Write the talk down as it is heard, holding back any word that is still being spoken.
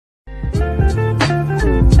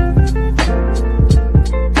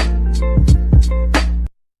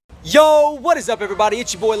Yo, what is up everybody?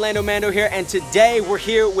 It's your boy LandoMando here, and today we're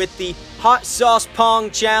here with the Hot Sauce Pong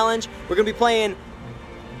Challenge. We're gonna be playing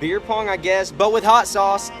beer pong, I guess, but with hot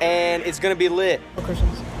sauce, and it's gonna be lit.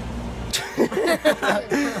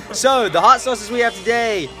 So, the hot sauces we have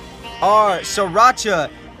today are Sriracha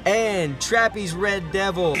and Trappy's Red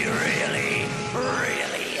Devil. Really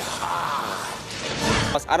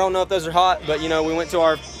hot. I don't know if those are hot, but you know, we went to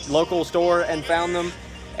our local store and found them,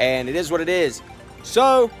 and it is what it is.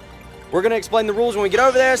 So, we're gonna explain the rules when we get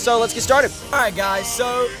over there, so let's get started. All right, guys,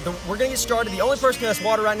 so we're gonna get started. The only person that's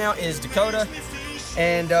water right now is Dakota.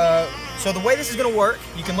 And so the way this is gonna work,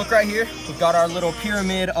 you can look right here. We've got our little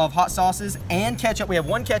pyramid of hot sauces and ketchup. We have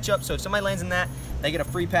one ketchup, so if somebody lands in that, they get a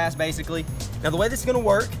free pass, basically. Now, the way this is gonna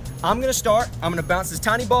work, I'm gonna start. I'm gonna bounce this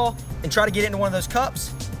tiny ball and try to get it into one of those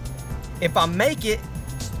cups. If I make it,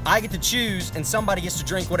 I get to choose, and somebody gets to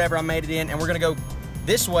drink whatever I made it in, and we're gonna go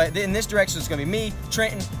this way. In this direction, it's gonna be me,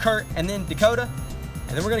 Trenton, Kurt, and then Dakota.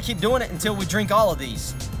 And then we're gonna keep doing it until we drink all of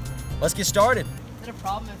these. Let's get started. Is it a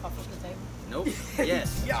problem if I flip the table? Nope.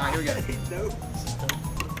 Yes. All right, here we go. Nope.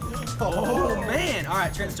 Oh, man. All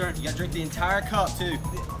right, Trenton's turn. You gotta drink the entire cup, too. Go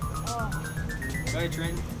ahead,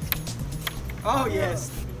 Trenton. Oh, yes.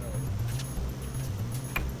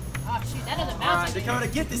 Oh, shoot, that doesn't bounce. All right, Dakota,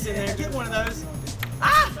 get this in there. Get one of those.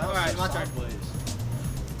 Ah! All right, my turn.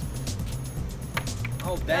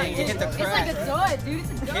 Oh, dang. It hit the crack. It's like a dud, dude. It's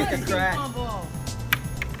a dud. Hit the crack. It's a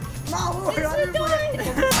dud.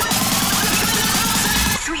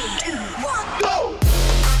 3, 2, 1, go!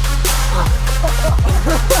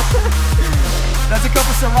 That's a cup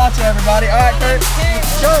of Sriracha, everybody. All right,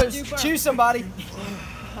 Kurt. Choose somebody.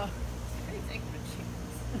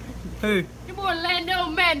 Who? Your boy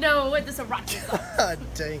LandoMando with the Sriracha sauce.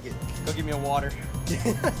 Dang it. Go give me a water.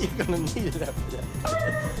 You're gonna need it after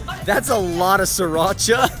that. That's a lot of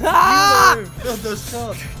Sriracha. Fill those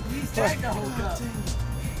cups. He's trying the whole cup.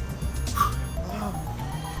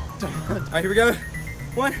 All right, here we go.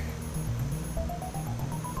 One.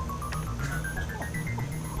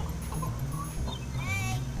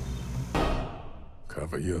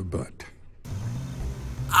 Cover your butt.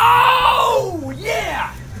 Oh,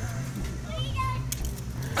 yeah!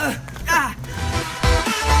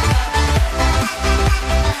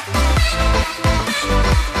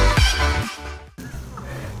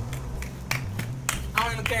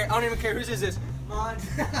 I don't even care. Whose is this? Mine.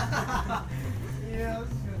 Yeah, this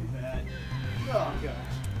is gonna be bad. Oh gosh.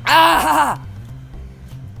 Ah!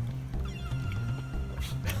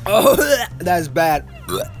 Oh, that's bad.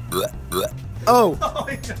 Oh. Oh,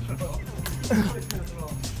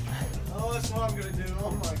 that's what I'm gonna do.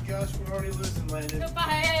 Oh my gosh, we're already losing, Landon.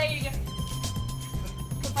 Goodbye.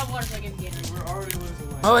 Goodbye, water so I can get it. We're already losing,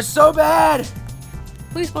 Landon. Oh, it's so bad.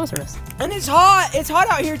 Please sponsor us. And it's hot. It's hot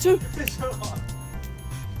out here too. It's so hot.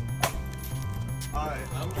 Alright,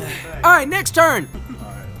 I'm going back. All right, next turn.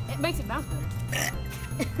 Alright. It makes it bounce better.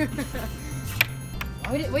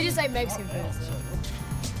 we just ate Mexican food. So.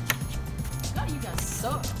 God, you guys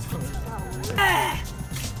suck.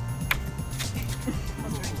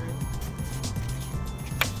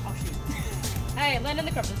 Hey, land in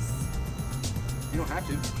the crevice. You don't have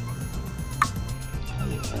to.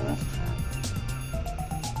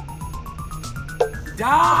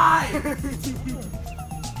 Die!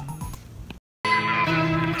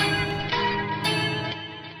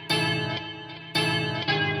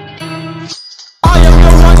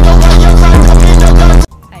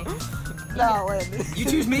 Hey. No, you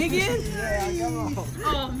choose me again? Yeah, come on.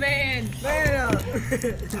 Oh man. Man up.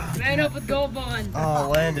 Man up with gold bond. Oh,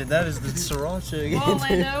 Landon, that is the Sriracha again.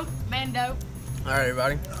 Oh, Mando. All right,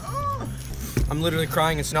 everybody. I'm literally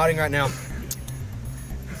crying and snotting right now.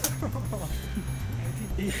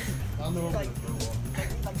 I'm the one with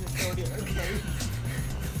the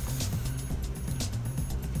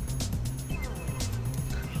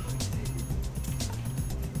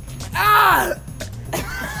Ah!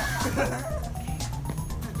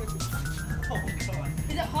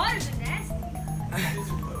 Is it hot or is it nasty?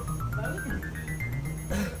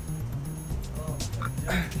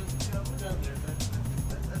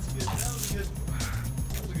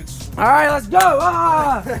 All right, let's go.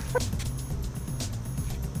 Ah!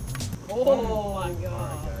 Oh my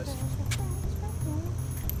god.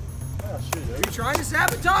 Are you trying to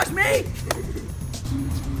sabotage me?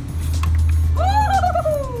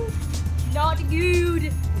 Woo! Not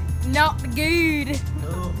good. Not good.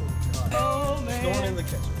 No. Oh Going man. in the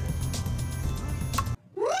kitchen.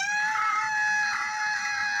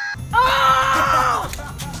 Oh!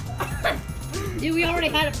 Dude, we already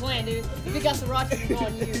had a plan, dude. If we got Sriracha, we're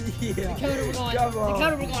going you. Yeah. Dakota, we're going. Come on.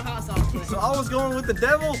 Dakota, we're going hot sauce. So I was going with the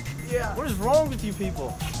devil? Yeah. What is wrong with you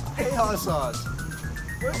people? Hey, hot sauce.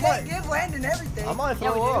 We can't give Landon everything. I might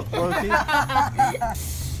throw up, Loki.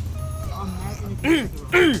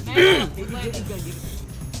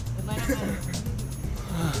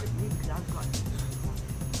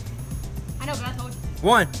 I know, but I told you.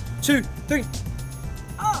 1, 2, 3.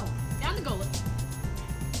 Oh, down the gullet.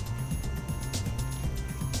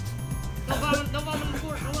 Don't vomit on the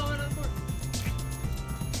court. Don't vomit on the court.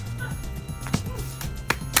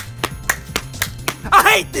 I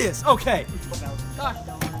hate this. Okay. Gosh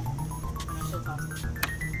darn.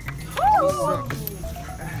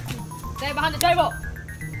 Stay behind the table.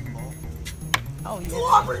 Oh, yeah.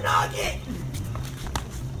 Whopper nugget.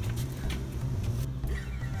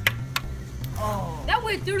 That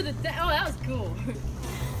went through the thing. Oh, that was cool.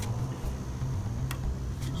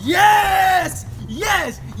 Yes!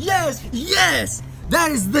 Yes! Yes! Yes!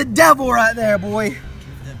 That is the devil right there, boy.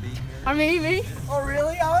 I mean, me. Oh,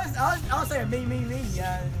 really? I was saying me.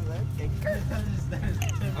 Yeah. Okay.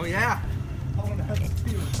 Oh, yeah.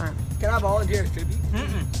 Can I volunteer as tribute?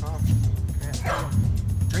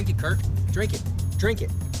 Drink it, Kurt. Drink it. Drink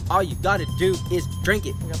it. All you gotta do is drink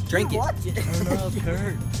it. Drink it. Watch it. Oh, no,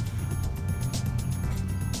 Kurt.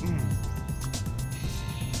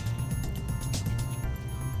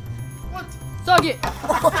 Suck it.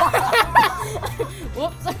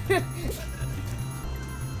 Whoops.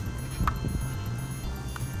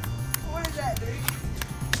 What is that, dude?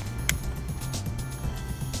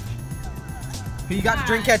 Who you got to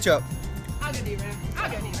drink ketchup? I'll go D-Ram.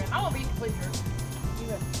 I won't be complete jerk.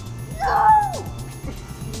 No!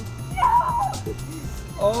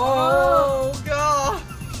 Oh, God.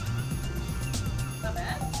 Not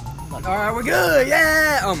bad. All right, we're good.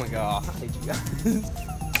 Yeah. Oh, my God. I hate you guys.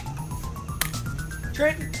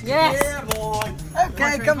 Trenton. Yes. Yeah, boy.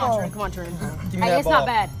 Okay, come on. Come on, Trent. Give me Hey, that it's ball. not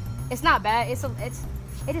bad. It's not bad. It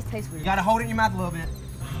just tastes You weird. got to hold it in your mouth a little bit.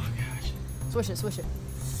 Swish it, swish it.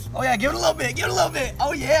 Oh, yeah. Give it a little bit. Give it a little bit.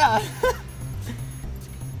 Oh, yeah.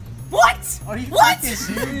 What? Are you What? freaking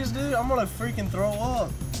serious, dude? I'm gonna freaking throw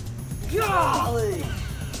up. Golly.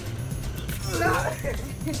 I hate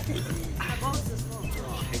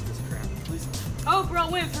this crap. Please. Oprah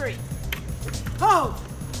Winfrey. Oh.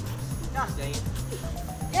 Gosh dang it.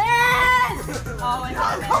 Yes! Oh, it's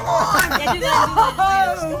not bad. Come on. Yeah, do that.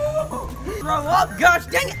 Throw up. Gosh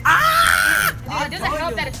dang it. Ah. It doesn't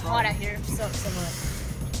help that it's hot out here so much.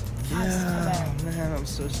 Yeah, man, I'm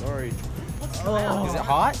so sorry. Oh. Is it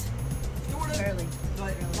hot? Barely.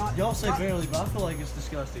 Y'all say barely, but I feel like it's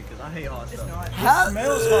disgusting because I hate hot stuff. How? It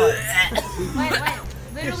smells hot.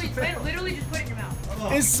 Wait. Literally just put it in your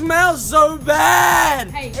mouth. It smells so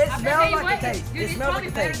bad. Hey, It I'm smells gonna tell you like what, a taste. Dude, It it's smells probably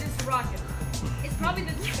like a better taste. than Sriracha. It's probably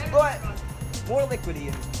better than What? Sriracha. More liquidy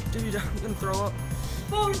in it. Dude, I'm gonna throw up.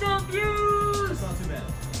 Full of views! It's not too bad.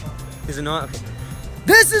 Is it not? Okay.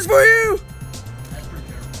 This is for you. That's pretty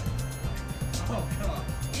terrible. Oh, God.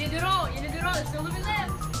 You didn't do it all. There's still a little bit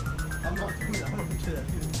left. I'm not doing that. I'm gonna do that.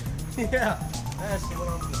 Yeah, that's what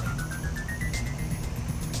I'm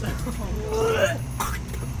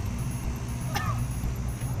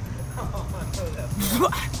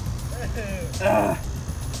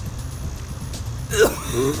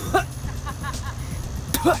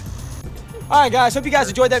Alright guys, hope you guys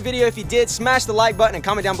enjoyed that video. If you did, smash the like button and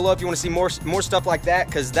comment down below if you want to see more stuff like that,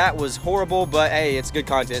 because that was horrible, but hey, it's good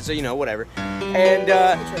content, so you know, whatever. And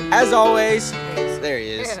as always, there he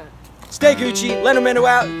is. Stay Gucci, LandoMando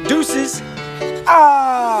out, deuces.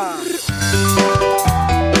 Ah!